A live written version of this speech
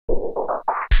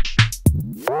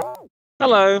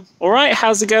Hello. Alright,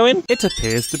 how's it going? It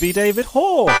appears to be David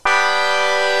Hoare.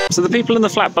 So the people in the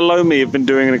flat below me have been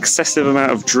doing an excessive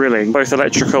amount of drilling, both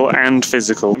electrical and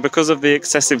physical. And because of the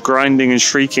excessive grinding and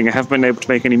shrieking, I haven't been able to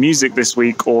make any music this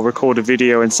week or record a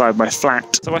video inside my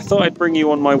flat. So I thought I'd bring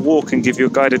you on my walk and give you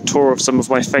a guided tour of some of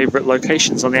my favourite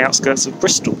locations on the outskirts of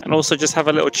Bristol. And also just have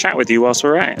a little chat with you whilst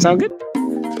we're at it. Sound good?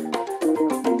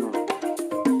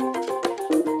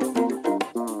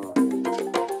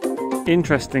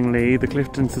 Interestingly, the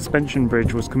Clifton Suspension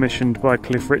Bridge was commissioned by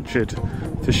Cliff Richard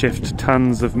to shift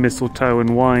tons of mistletoe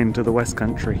and wine to the West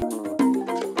Country.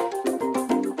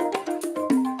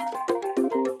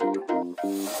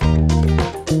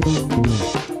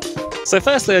 So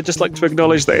firstly, I'd just like to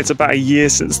acknowledge that it's about a year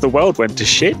since the world went to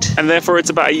shit, and therefore it's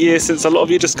about a year since a lot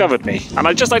of you discovered me. And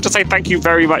I'd just like to say thank you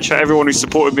very much for everyone who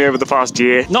supported me over the past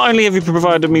year. Not only have you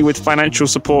provided me with financial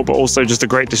support, but also just a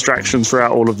great distraction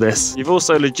throughout all of this. You've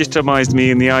also legitimized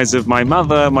me in the eyes of my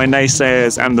mother, my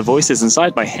naysayers, and the voices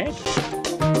inside my head.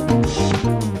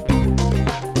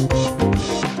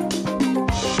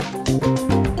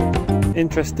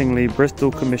 Interestingly,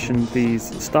 Bristol commissioned these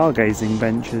stargazing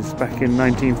benches back in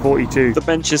 1942. The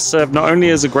benches serve not only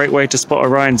as a great way to spot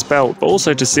Orion's belt, but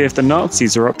also to see if the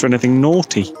Nazis are up to anything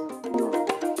naughty.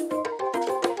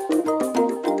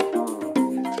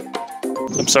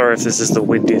 I'm sorry if this is the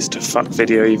windiest fuck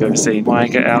video you've ever seen. Why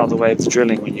get out of the way of the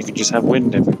drilling when you can just have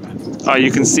wind everywhere? Oh,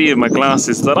 you can see in my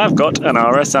glasses that I've got an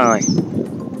RSI.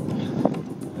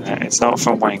 It's not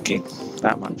from wanking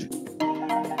that much.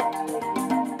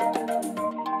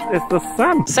 It's the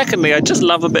sun. Secondly, I just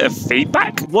love a bit of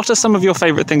feedback. What are some of your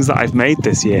favourite things that I've made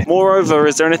this year? Moreover,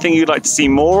 is there anything you'd like to see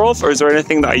more of? Or is there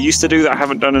anything that I used to do that I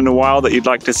haven't done in a while that you'd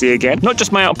like to see again? Not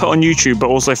just my output on YouTube, but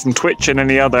also from Twitch and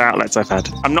any other outlets I've had.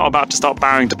 I'm not about to start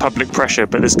bowing to public pressure,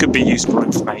 but this could be useful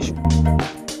information.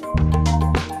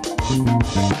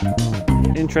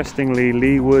 Interestingly,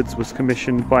 Lee Woods was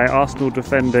commissioned by Arsenal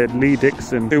defender Lee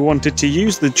Dixon, who wanted to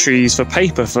use the trees for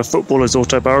paper for footballers'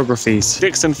 autobiographies.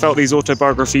 Dixon felt these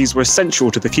autobiographies were essential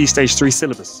to the Key Stage 3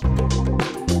 syllabus.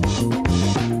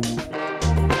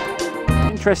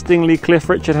 Interestingly, Cliff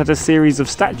Richard had a series of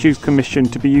statues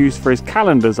commissioned to be used for his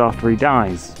calendars after he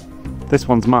dies. This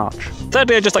one's March.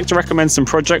 Thirdly, I'd just like to recommend some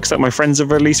projects that my friends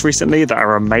have released recently that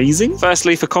are amazing.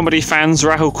 Firstly, for comedy fans,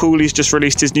 Rahul Cooley's just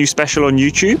released his new special on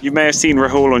YouTube. You may have seen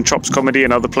Rahul on Chops Comedy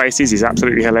and other places. He's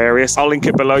absolutely hilarious. I'll link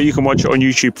it below. You can watch it on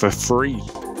YouTube for free.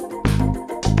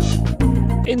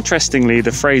 Interestingly,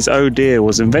 the phrase "oh dear"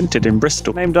 was invented in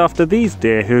Bristol. Named after these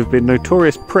deer who have been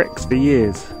notorious pricks for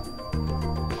years.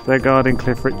 They're guarding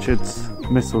Cliff Richard's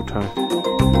mistletoe.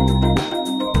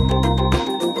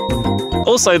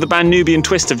 Also, the band Nubian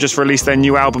Twist have just released their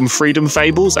new album Freedom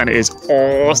Fables, and it is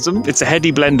awesome. It's a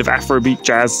heady blend of Afrobeat,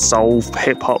 jazz, soul,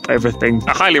 hip-hop, everything.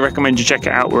 I highly recommend you check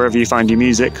it out wherever you find your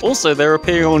music. Also, they're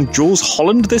appearing on Jules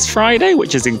Holland this Friday,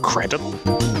 which is incredible.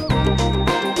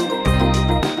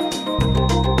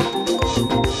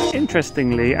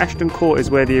 Interestingly, Ashton Court is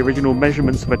where the original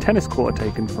measurements of a tennis court are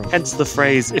taken from. Hence the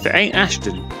phrase, if it ain't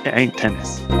Ashton, it ain't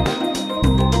tennis.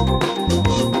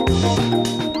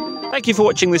 Thank you for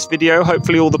watching this video.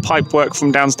 Hopefully all the pipe work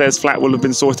from downstairs flat will have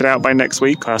been sorted out by next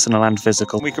week, personal and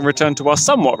physical. We can return to our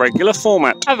somewhat regular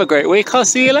format. Have a great week. I'll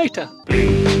see you later.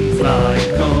 Please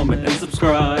like, comment and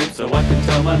subscribe so I can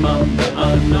tell my mum that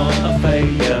I'm not a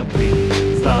failure.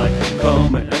 Please like,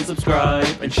 comment and subscribe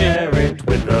and share it.